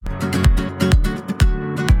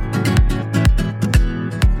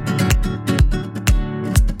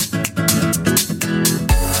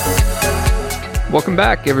Welcome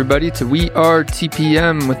back, everybody, to We Are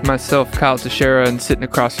TPM with myself, Kyle Teixeira, and sitting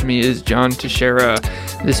across from me is John Teixeira.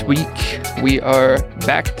 This week, we are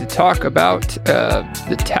back to talk about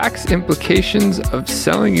the tax implications of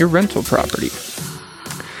selling your rental property.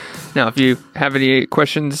 Now, if you have any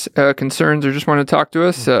questions, concerns, or just want to talk to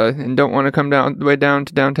us and don't want to come way down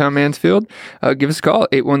to downtown Mansfield, give us a call,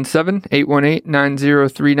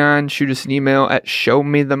 817-818-9039. Shoot us an email at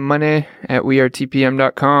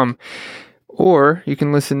showmethemoney@wearetpm.com. Or you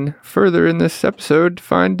can listen further in this episode to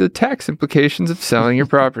find the tax implications of selling your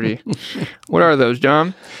property. What are those,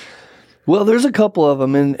 John? Well, there's a couple of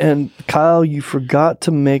them. And Kyle, you forgot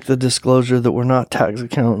to make the disclosure that we're not tax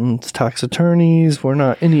accountants, tax attorneys. We're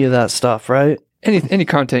not any of that stuff, right? Any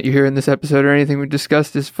content you hear in this episode or anything we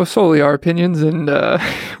discussed is solely our opinions, and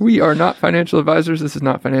we are not financial advisors. This is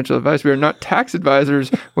not financial advice. We are not tax advisors.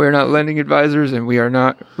 We are not lending advisors, and we are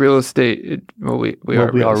not real estate. We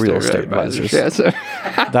are real estate advisors. Yeah, so.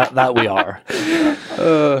 that we are.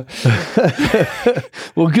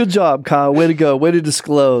 Well, good job, Kyle. Way to go. Way to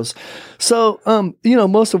disclose. So,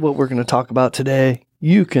 most of what we're going to talk about today,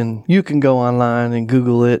 you can go online and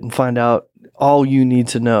Google it and find out all you need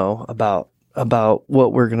to know about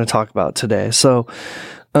what we're going to talk about today. So,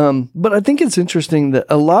 but I think it's interesting that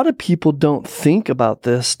a lot of people don't think about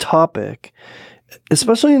this topic,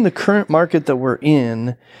 especially in the current market that we're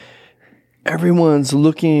in. Everyone's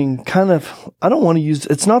looking kind of, I don't want to use,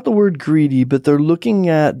 it's not the word greedy, but they're looking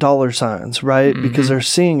at dollar signs, right? Mm-hmm. Because they're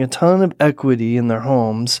seeing a ton of equity in their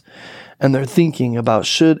homes and they're thinking about,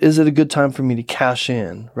 is it a good time for me to cash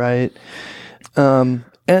in, right?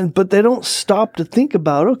 But they don't stop to think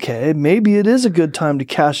about, okay, maybe it is a good time to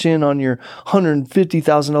cash in on your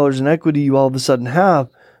 $150,000 in equity you all of a sudden have.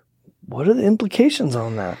 What are the implications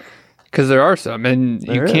on that? Because there are some, and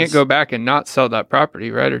you can't go back and not sell that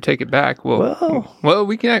property, right, or take it back. Well,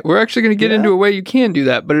 we can. We're actually going to get into a way you can do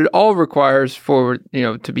that, but it all requires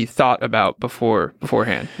to be thought about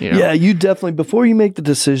beforehand. Yeah, you definitely, before you make the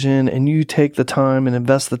decision and you take the time and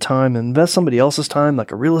invest the time and invest somebody else's time,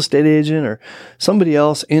 like a real estate agent or somebody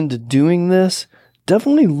else, into doing this.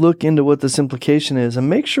 Definitely look into what this implication is and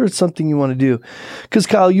make sure it's something you want to do. Because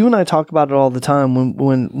Kyle, you and I talk about it all the time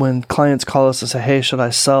when clients call us and say, "Hey, should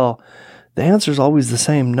I sell?" The answer is always the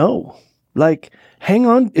same: no. Like, hang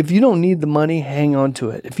on. If you don't need the money, hang on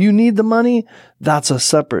to it. If you need the money, that's a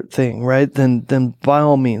separate thing, right? Then by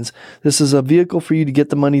all means, this is a vehicle for you to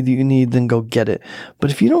get the money that you need, then go get it.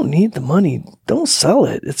 But if you don't need the money, don't sell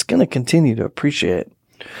it. It's going to continue to appreciate.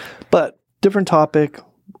 But different topic.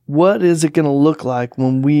 What is it going to look like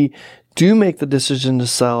when we do make the decision to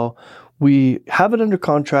sell? We have it under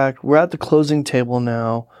contract. We're at the closing table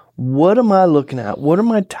now. What am I looking at? What are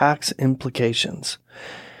my tax implications?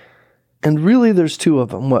 And really, there's two of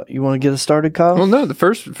them. What, you want to get us started, Kyle? Well, no, the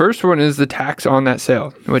first one is the tax on that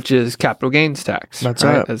sale, which is capital gains tax. That's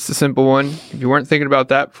right. That's the simple one. If you weren't thinking about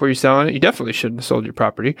that before you selling it, you definitely shouldn't have sold your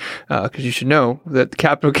property, because you should know that the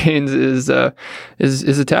capital gains is a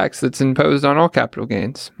tax that's imposed on all capital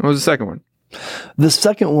gains. What was the second one? The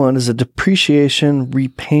second one is a depreciation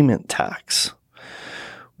repayment tax,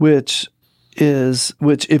 which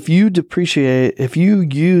if you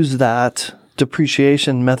use that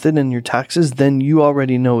depreciation method in your taxes, then you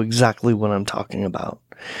already know exactly what I'm talking about.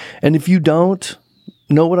 And if you don't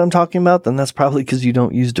know what I'm talking about, then that's probably because you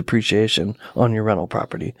don't use depreciation on your rental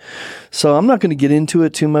property. So I'm not going to get into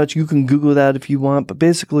it too much. You can Google that if you want. But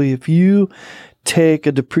basically, if you take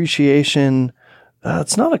a depreciation,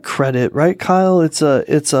 it's not a credit, right, Kyle? It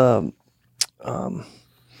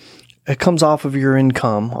comes off of your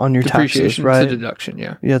income on your taxes, right? It's a deduction,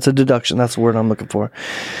 yeah. Yeah, it's a deduction. That's the word I'm looking for.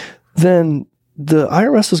 Then the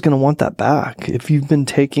IRS is going to want that back. If you've been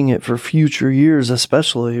taking it for future years,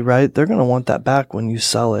 especially, right? They're going to want that back when you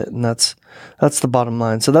sell it. And that's the bottom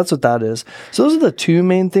line. So that's what that is. So those are the two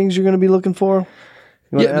main things you're going to be looking for.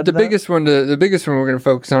 Yeah, the biggest one we're going to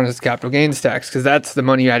focus on is capital gains tax, because that's the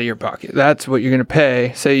money out of your pocket. That's what you're going to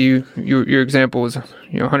pay. Say your example was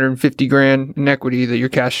 $150,000 in equity that you're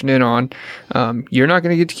cashing in on. You're not going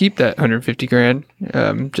to get to keep that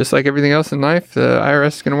 $150,000. Just like everything else in life, the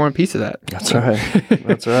IRS is going to want a piece of that. That's right.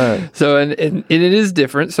 That's right. So and it is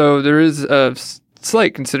different. So there is a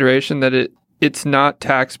slight consideration that it's not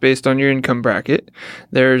taxed based on your income bracket.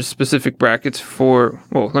 There's specific brackets for,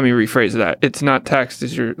 well, let me rephrase that. It's not taxed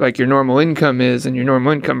as your normal income is in your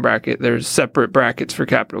normal income bracket. There's separate brackets for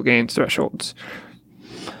capital gains thresholds.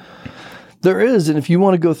 There is, and if you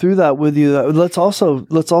want to go through that with you, let's also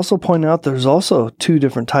point out there's also two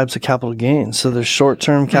different types of capital gains. So there's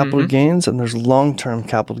short-term capital gains and there's long-term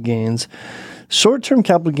capital gains. Short-term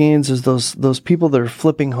capital gains is those people that are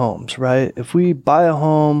flipping homes, right? If we buy a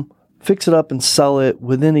home, fix it up and sell it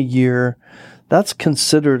within a year, that's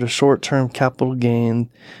considered a short-term capital gain.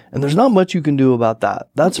 And there's not much you can do about that.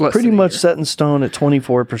 That's pretty much set in stone at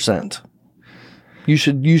 24%. You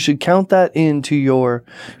should count that into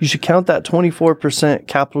you should count that 24%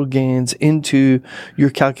 capital gains into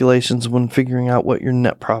your calculations when figuring out what your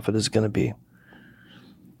net profit is going to be.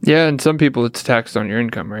 Yeah, and some people it's taxed on your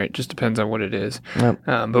income, right? It just depends on what it is. Yep.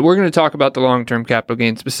 But we're going to talk about the long-term capital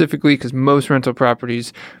gain specifically because most rental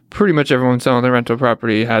properties, pretty much everyone selling their rental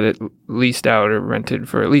property had it leased out or rented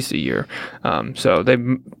for at least a year. So they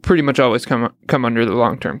pretty much always come under the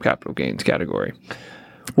long-term capital gains category.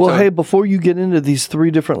 Well, hey, before you get into these three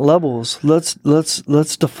different levels, let's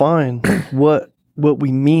define what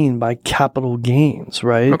we mean by capital gains,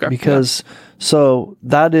 right? Okay. Because so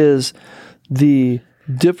that is the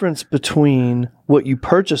difference between what you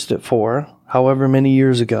purchased it for, however many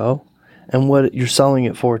years ago, and what you're selling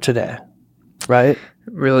it for today, right?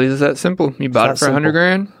 Really is that simple. You bought it for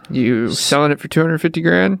 $100,000. You selling it for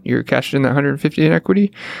 $250,000. You're cashing in that $150 in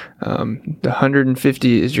equity. The $150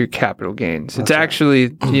 is your capital gains. It's actually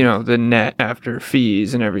the net after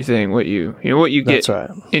fees and everything. What you get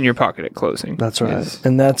in your pocket at closing. That's right.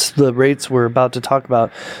 And that's the rates we're about to talk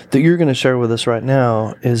about that you're going to share with us right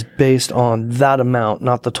now is based on that amount,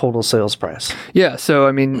 not the total sales price. Yeah. So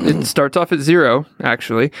I mean, it starts off at zero.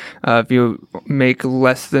 Actually, if you make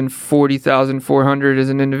less than $40,400 as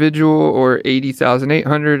an individual or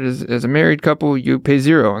 $80,800 as a married couple, you pay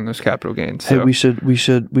zero on those capital gains. So. Hey, we should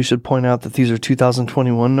point out that these are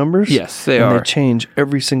 2021 numbers. Yes, they are. They change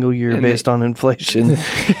every single year based on inflation.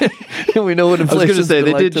 And we know what inflation. I was going to say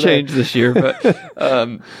they did change this year, but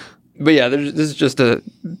yeah, this is just a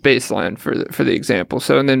baseline for the example.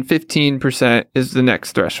 So, and then 15% is the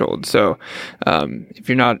next threshold. So, if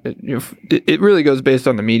you're not, it really goes based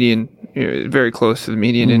on the median, very close to the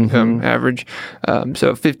median income average.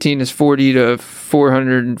 So 15 is 40 to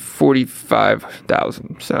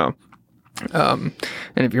 445,000. So, and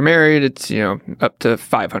if you're married, it's, up to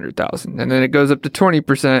 500,000. And then it goes up to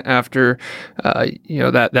 20% after,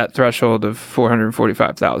 that threshold of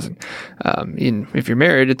 445,000. If you're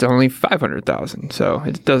married, it's only 500,000. So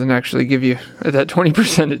it doesn't actually give you that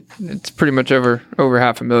 20%. It's pretty much over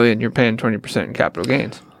 $500,000. You're paying 20% in capital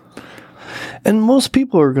gains. And most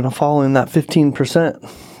people are going to fall in that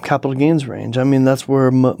 15% capital gains range. I mean, that's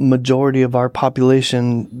where majority of our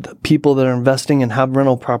population, the people that are investing and have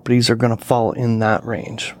rental properties are going to fall in that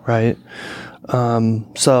range, right?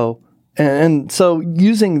 So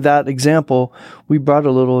using that example, we brought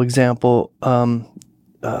a little example of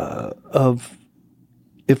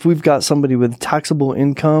if we've got somebody with taxable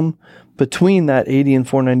income between that 80 and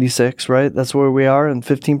 496, right? That's where we are, and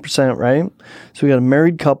 15%, right? So we got a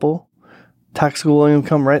married couple, taxable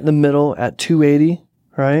income right in the middle at 280,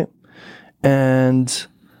 right? And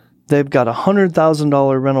they've got a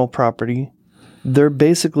 $100,000 rental property. They're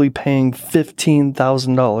basically paying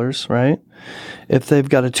 $15,000, right? If they've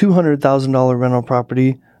got a $200,000 rental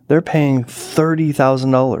property, they're paying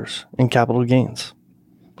 $30,000 in capital gains.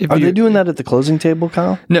 Are they doing that at the closing table,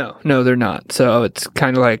 Kyle? No, they're not. So it's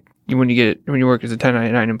kind of like when you work as a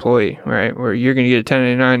 1099 employee, right? Where you're going to get a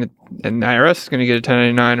 1099 and the IRS is going to get a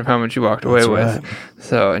 1099 of how much you walked away with.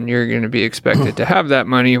 So, and you're going to be expected to have that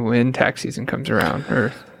money when tax season comes around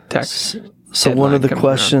or tax. So one of the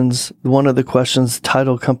questions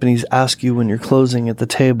title companies ask you when you're closing at the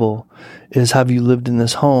table is, have you lived in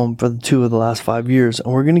this home for 2 of the last 5 years?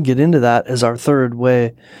 And we're going to get into that as our third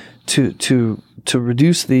way to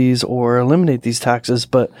reduce these or eliminate these taxes.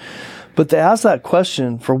 But they ask that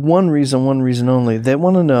question for one reason only. They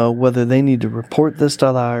want to know whether they need to report this to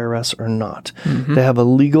the IRS or not. Mm-hmm. They have a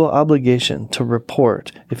legal obligation to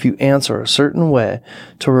report, if you answer a certain way,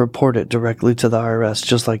 to report it directly to the IRS,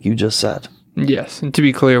 just like you just said. Yes, and to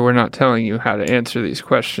be clear, we're not telling you how to answer these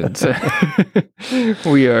questions.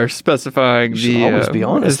 We are specifying you should always be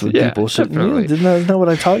honest with people, shouldn't you? Isn't that what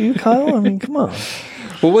I taught you, Kyle? I mean, come on.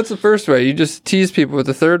 Well, what's the first way? You just tease people with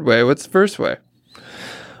the third way. What's the first way?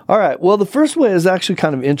 All right. Well, the first way is actually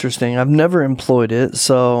kind of interesting. I've never employed it,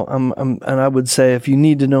 so and I would say if you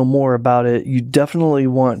need to know more about it, you definitely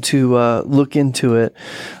want to look into it.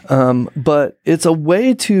 But it's a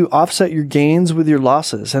way to offset your gains with your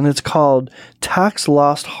losses, and it's called tax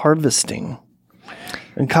loss harvesting.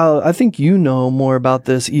 And Kyle, I think you know more about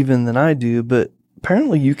this even than I do, but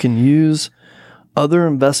apparently you can use other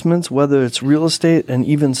investments, whether it's real estate and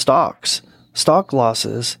even stock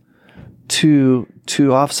losses, to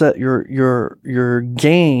offset your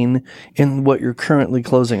gain in what you're currently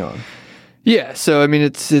closing on. Yeah, so I mean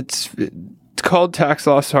it's called tax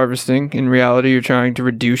loss harvesting. In reality, you're trying to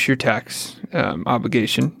reduce your tax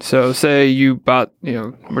obligation. So say you bought,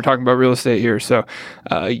 we're talking about real estate here. So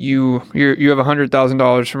you have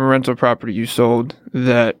 $100,000 from a rental property you sold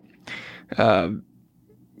that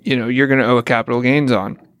you're going to owe a capital gains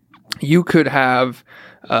on. You could have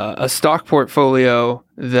a stock portfolio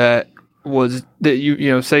that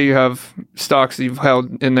say you have stocks that you've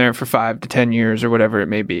held in there for 5 to 10 years or whatever it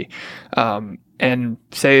may be. And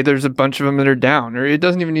say there's a bunch of them that are down, or it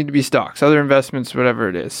doesn't even need to be stocks, other investments, whatever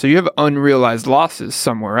it is. So you have unrealized losses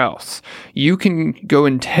somewhere else. You can go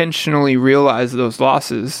intentionally realize those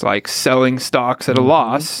losses, like selling stocks at a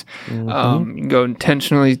loss. You can go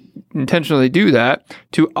intentionally do that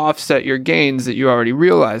to offset your gains that you already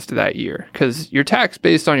realized that year, because you're taxed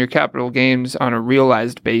based on your capital gains on a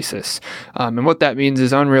realized basis. And what that means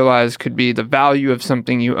is unrealized could be the value of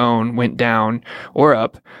something you own went down or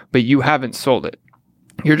up, but you haven't sold it.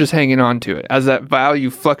 You're just hanging on to it. As that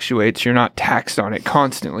value fluctuates, you're not taxed on it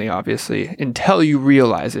constantly, obviously, until you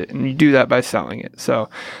realize it. And you do that by selling it. So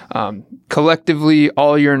collectively,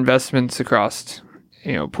 all your investments across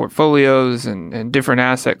portfolios and different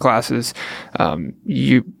asset classes,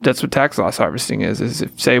 that's what tax loss harvesting is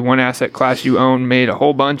if, say, one asset class you own made a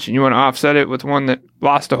whole bunch and you want to offset it with one that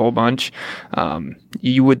lost a whole bunch,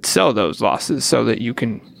 you would sell those losses so that you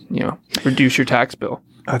can reduce your tax bill.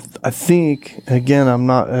 I think, again, I'm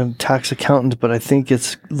not a tax accountant, but I think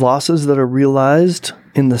it's losses that are realized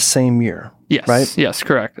in the same year. Yes. Right? Yes,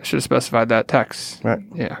 correct. I should have specified that tax. Right.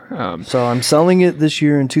 Yeah. So I'm selling it this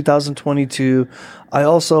year in 2022. I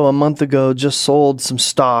also, a month ago, just sold some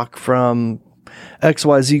stock from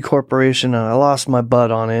XYZ Corporation, and I lost my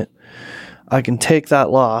butt on it. I can take that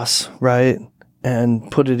loss, right, and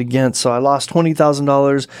put it against. So I lost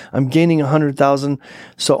 $20,000. I'm gaining $100,000.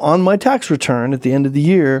 So on my tax return at the end of the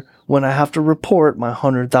year, when I have to report my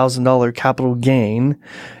 $100,000 capital gain,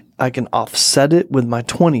 I can offset it with my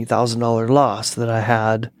 $20,000 loss that I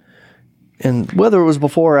had. And whether it was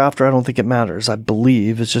before or after, I don't think it matters. I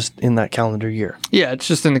believe it's just in that calendar year. Yeah, it's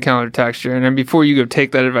just in the calendar tax year. And then before you go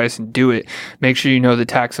take that advice and do it, make sure you know the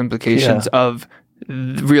tax implications of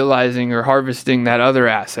realizing or harvesting that other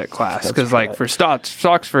asset class. Because like for stocks,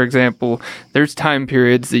 for example, there's time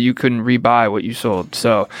periods that you couldn't rebuy what you sold.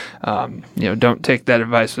 So, don't take that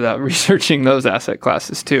advice without researching those asset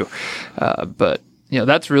classes too. But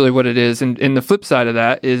that's really what it is. And the flip side of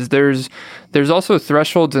that is there's also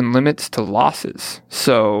thresholds and limits to losses.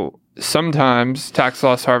 So sometimes tax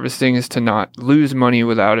loss harvesting is to not lose money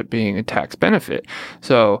without it being a tax benefit.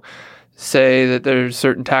 So say that there's a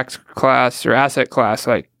certain tax class or asset class,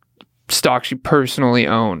 like stocks you personally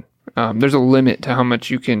own. There's a limit to how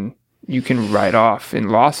much you can write off in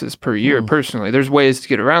losses per year personally. There's ways to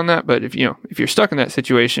get around that, but if you're stuck in that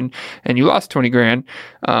situation and you lost 20 grand,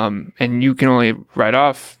 and you can only write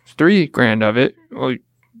off 3 grand of it, well,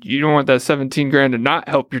 you don't want that 17 grand to not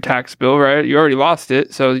help your tax bill, right? You already lost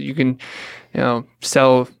it, so you can,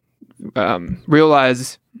 sell,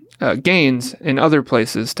 realize gains in other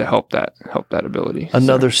places to help that ability.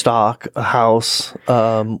 Another stock, a house,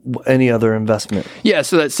 any other investment. Yeah,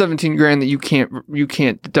 so that 17 grand that you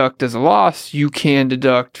can't deduct as a loss, you can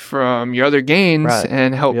deduct from your other gains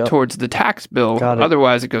and help towards the tax bill.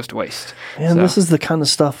 Otherwise, it goes to waste. And this is the kind of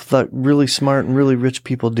stuff that really smart and really rich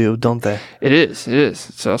people do, don't they? It is.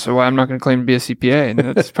 It's also why I'm not going to claim to be a CPA, and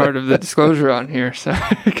that's part of the disclosure on here. So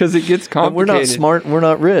because it gets complicated. And we're not smart. We're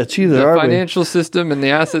not rich either. The financial system and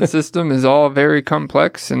the asset system is all very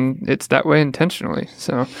complex, and it's that way intentionally.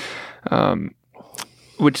 So,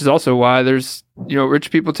 which is also why there's,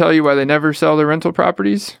 rich people tell you why they never sell their rental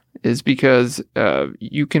properties is because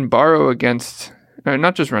you can borrow against,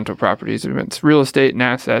 not just rental properties, it's real estate and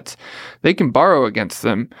assets. They can borrow against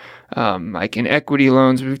them, like in equity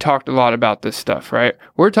loans. We've talked a lot about this stuff, right?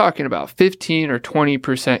 We're talking about 15 or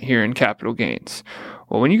 20% here in capital gains.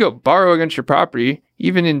 Well, when you go borrow against your property,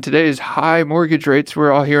 even in today's high mortgage rates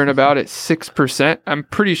we're all hearing about at 6%, I'm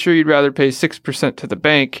pretty sure you'd rather pay 6% to the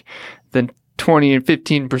bank than 20 and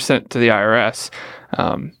 15% to the IRS,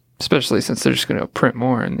 especially since they're just going to print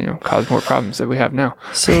more and cause more problems that we have now.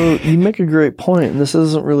 So you make a great point, and this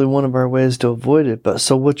isn't really one of our ways to avoid it, but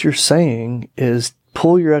so what you're saying is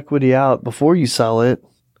pull your equity out before you sell it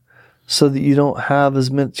so that you don't have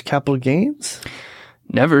as much capital gains?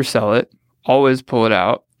 Never sell it. Always pull it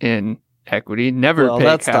out in equity. Never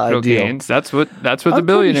pay capital gains. That's what the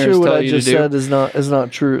billionaires tell you to do. What I just said is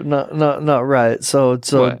not true. Not right. So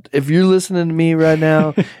what? If you're listening to me right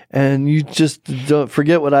now and you just don't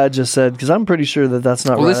forget what I just said, because I'm pretty sure that's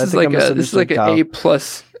not right. This is like an A+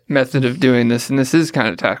 method of doing this, and this is kind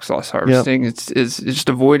of tax loss harvesting. Yep. It's just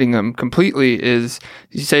avoiding them completely. Is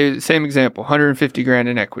you say same example, 150 grand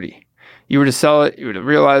in equity. You were to sell it, you were to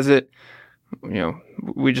realize it.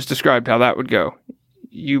 we just described how that would go.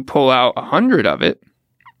 You pull out 100 of it,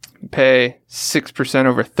 pay 6%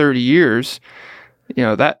 over 30 years,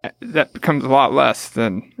 that becomes a lot less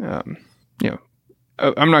than,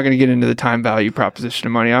 I'm not going to get into the time value proposition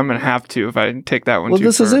of money. I'm going to have to if I take that one. Well,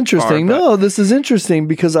 this is interesting. This is interesting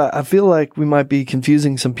because I feel like we might be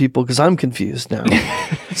confusing some people because I'm confused now.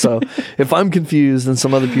 So if I'm confused, then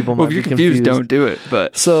some other people might be confused. If you're confused, don't do it.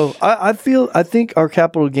 But so I think our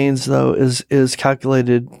capital gains though is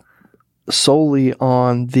calculated solely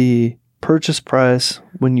on the purchase price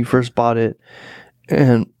when you first bought it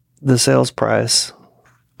and the sales price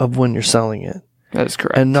of when you're selling it. That is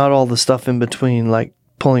correct. And not all the stuff in between, like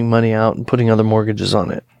pulling money out and putting other mortgages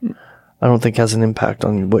on it. I don't think has an impact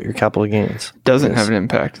on what your capital gains. Doesn't have an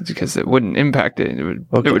impact because it wouldn't impact it.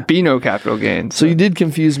 There would be no capital gains. So you did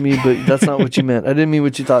confuse me, but that's not what you meant. I didn't mean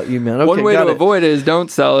what you thought you meant. Okay, one way to avoid it is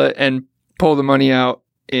don't sell it and pull the money out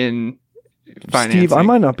in financing. Steve, I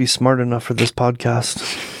might not be smart enough for this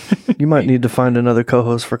podcast. You might need to find another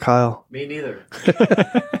co-host for Kyle. Me neither.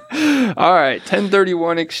 All right,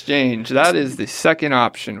 1031 exchange. That is the second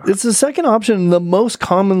option. It's the second option, the most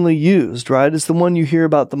commonly used, right? It's the one you hear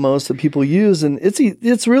about the most that people use, and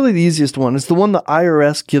it's really the easiest one. It's the one the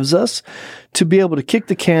IRS gives us to be able to kick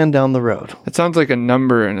the can down the road. It sounds like a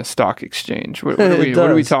number in a stock exchange. What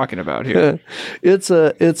are we talking about here? It's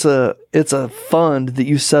a fund that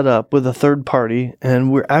you set up with a third party,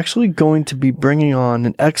 and we're actually going to be bringing on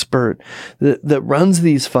an expert that runs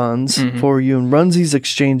these funds for you and runs these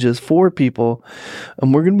exchanges for people.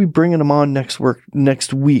 And we're going to be bringing them on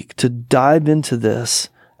next week to dive into this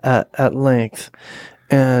at length.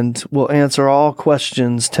 And we'll answer all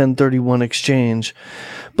questions 1031 exchange.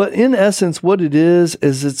 But in essence, what it is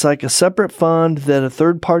it's like a separate fund that a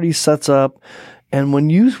third party sets up. And when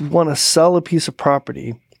you want to sell a piece of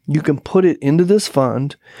property, you can put it into this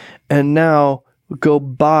fund and now go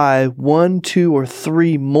buy 1, 2, or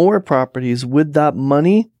 3 more properties with that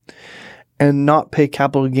money and not pay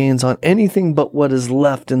capital gains on anything but what is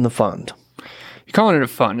left in the fund. You're calling it a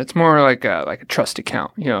fund. It's more like a trust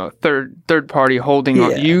account. Third party holding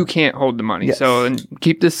on. You can't hold the money. Yes. So and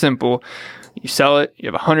keep this simple. You sell it.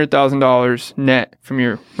 You have $100,000 net from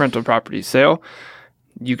your rental property sale.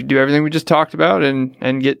 You could do everything we just talked about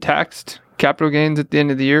and get taxed capital gains at the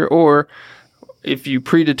end of the year. Or if you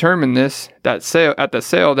predetermine this, that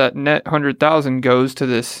net $100,000 goes to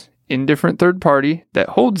this indifferent third party that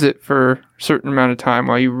holds it for a certain amount of time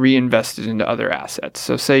while you reinvest it into other assets.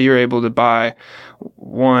 So say you're able to buy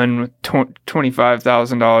one with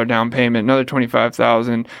 $25,000 down payment, another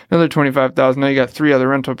 $25,000, another $25,000. Now you got 3 other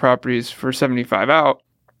rental properties for $75,000 out,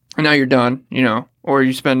 and now you're done. Or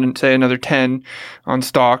you spend say another 10 on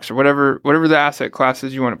stocks or whatever the asset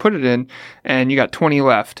classes you want to put it in, and you got 20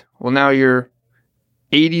 left. Well, now your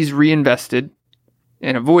 80's reinvested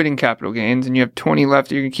and avoiding capital gains, and you have 20 left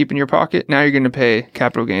that you can keep in your pocket. Now you're going to pay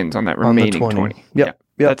capital gains on that remaining 20. Yep.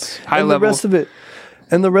 That's high level.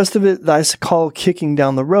 The rest of it I call kicking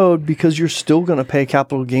down the road because you're still going to pay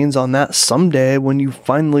capital gains on that someday when you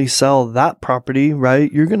finally sell that property,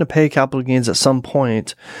 right? You're going to pay capital gains at some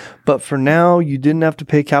point. But for now, you didn't have to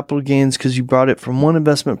pay capital gains because you brought it from one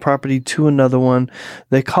investment property to another one.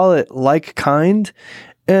 They call it like kind.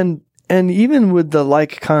 And even with the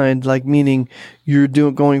like kind, like meaning you're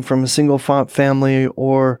going from a single family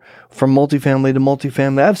or from multifamily to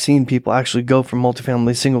multifamily. I've seen people actually go from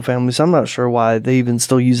multifamily, single family. So I'm not sure why they even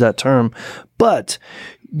still use that term, but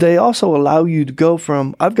they also allow you to go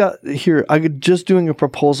from, I could just doing a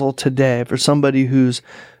proposal today for somebody who's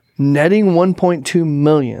netting 1.2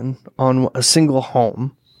 million on a single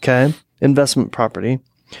home. Okay. Investment property.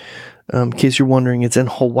 In case you're wondering, it's in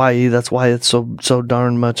Hawaii. That's why it's so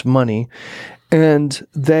darn much money. And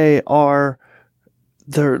they're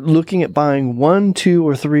looking at buying 1, 2,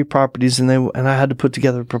 or 3 properties, and I had to put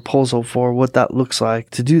together a proposal for what that looks like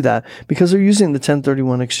to do that because they're using the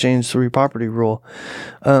 1031 exchange 3 property rule.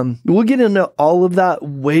 We'll get into all of that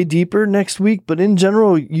way deeper next week, but in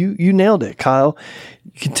general, you nailed it, Kyle.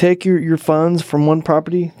 You can take your funds from one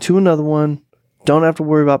property to another one. Don't have to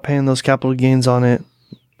worry about paying those capital gains on it.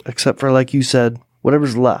 Except for, like you said,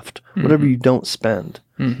 whatever's left, whatever you don't spend.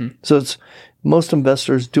 So most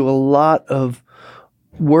investors do a lot of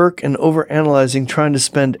work and overanalyzing trying to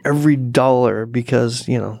spend every dollar because,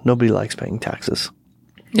 nobody likes paying taxes.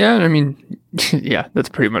 Yeah, I mean, that's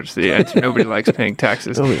pretty much the answer. Nobody likes paying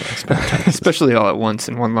taxes. Nobody likes paying taxes. Especially all at once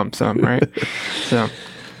in one lump sum, right?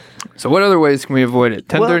 So what other ways can we avoid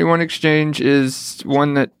it? 1031 exchange is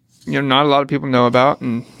one that not a lot of people know about,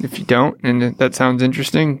 and if you don't, and that sounds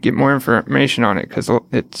interesting, get more information on it because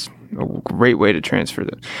a great way to transfer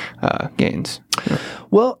the gains.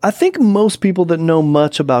 Well, I think most people that know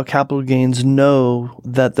much about capital gains know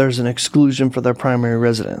that there's an exclusion for their primary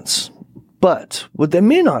residence. But what they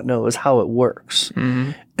may not know is how it works.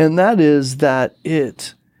 Mm-hmm. And that is that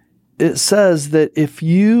it says that if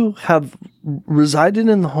you have resided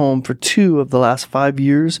in the home for 2 of the last 5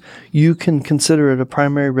 years, you can consider it a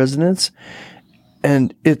primary residence,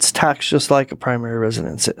 and it's taxed just like a primary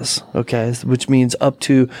residence is, okay? Which means up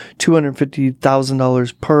to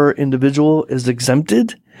 $250,000 per individual is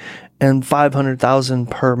exempted, and $500,000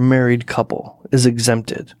 per married couple is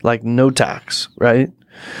exempted, like no tax, right?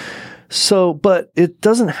 So, but it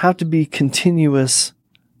doesn't have to be continuous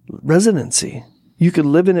residency. You could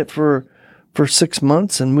live in it for 6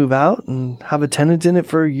 months and move out and have a tenant in it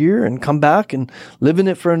for a year and come back and live in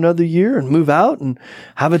it for another year and move out and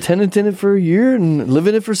have a tenant in it for a year and live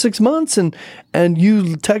in it for 6 months. And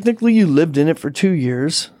you technically you lived in it for 2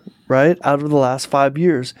 years, right? Out of the last 5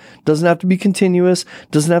 years. Doesn't have to be continuous.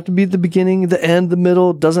 Doesn't have to be the beginning, the end, the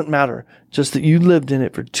middle. Doesn't matter. Just that you lived in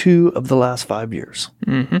it for 2 of the last 5 years.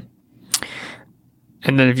 Mm-hmm.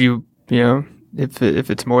 And then if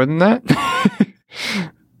it's more than that,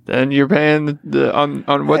 then you're paying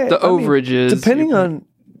on what the overage is. Depending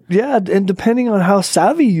on how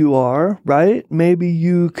savvy you are, right? Maybe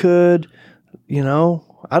you could,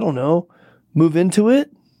 I don't know, move into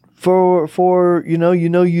it for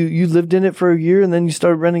you lived in it for a year and then you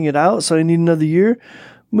started renting it out, so you need another year.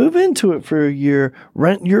 Move into it for a year,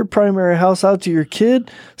 rent your primary house out to your kid,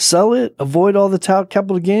 sell it, avoid all the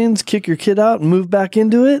capital gains, kick your kid out, and move back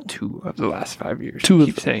into it. 2 of the last 5 years.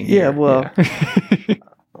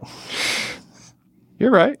 You're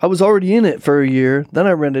right. I was already in it for a year, then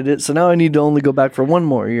I rented it, so now I need to only go back for 1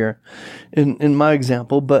 more year, in my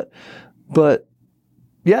example. But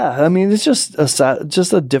yeah, I mean, it's just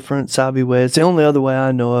a different savvy way. It's the only other way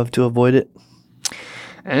I know of to avoid it.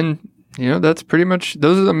 And that's pretty much,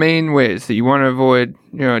 those are the main ways that you want to avoid,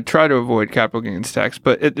 try to avoid capital gains tax.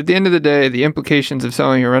 But at the end of the day, the implications of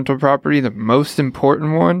selling your rental property, the most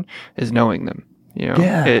important one is knowing them.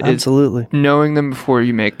 Absolutely. Knowing them before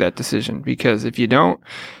you make that decision. Because if you don't,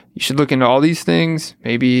 you should look into all these things.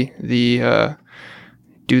 Maybe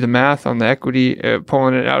do the math on the equity,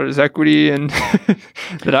 pulling it out as equity and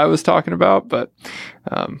that I was talking about. But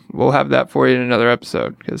we'll have that for you in another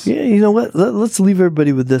episode. Yeah, you know what? Let's leave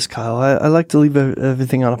everybody with this, Kyle. I like to leave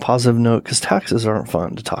everything on a positive note because taxes aren't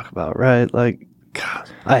fun to talk about, right? Like, God,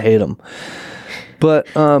 I hate them. But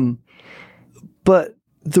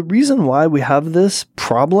the reason why we have this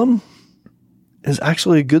problem is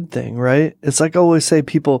actually a good thing, right? It's like I always say,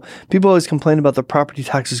 people always complain about the property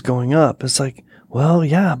taxes going up. It's like, well,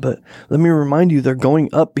 yeah, but let me remind you, they're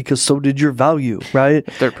going up because so did your value, right?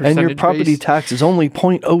 And your property tax is only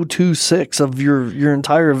 0.026 of your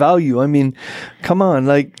entire value. I mean, come on,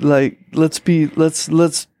 like let's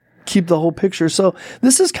keep the whole picture. So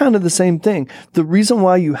this is kind of the same thing. The reason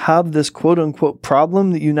why you have this quote unquote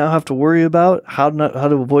problem that you now have to worry about how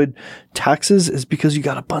to avoid taxes is because you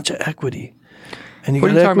got a bunch of equity. And you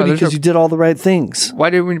got equity because you did all the right things. Why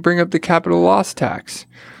didn't we bring up the capital loss tax?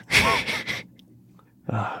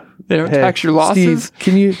 They don't tax your losses.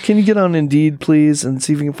 Steve, can you get on Indeed, please, and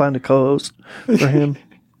see if you can find a co-host for him?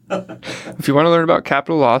 If you want to learn about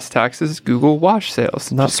capital loss taxes, Google wash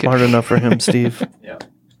sales. Not smart enough for him, Steve. Yeah.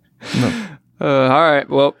 No. All right.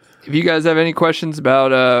 Well, if you guys have any questions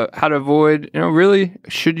about how to avoid, really,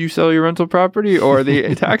 should you sell your rental property or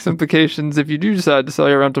the tax implications if you do decide to sell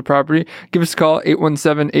your rental property, give us a call,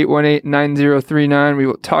 817-818-9039. We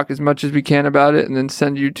will talk as much as we can about it and then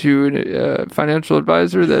send you to a financial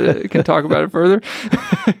advisor that can talk about it further.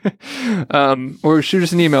 Or shoot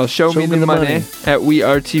us an email, show me the money at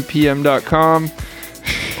wearetpm.com.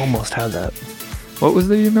 Almost had that. What was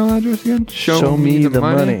the email address again? Show me the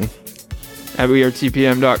money. At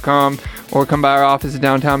wearetpm.com, or come by our office in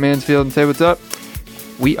downtown Mansfield and say what's up.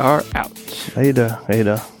 We are out. Later.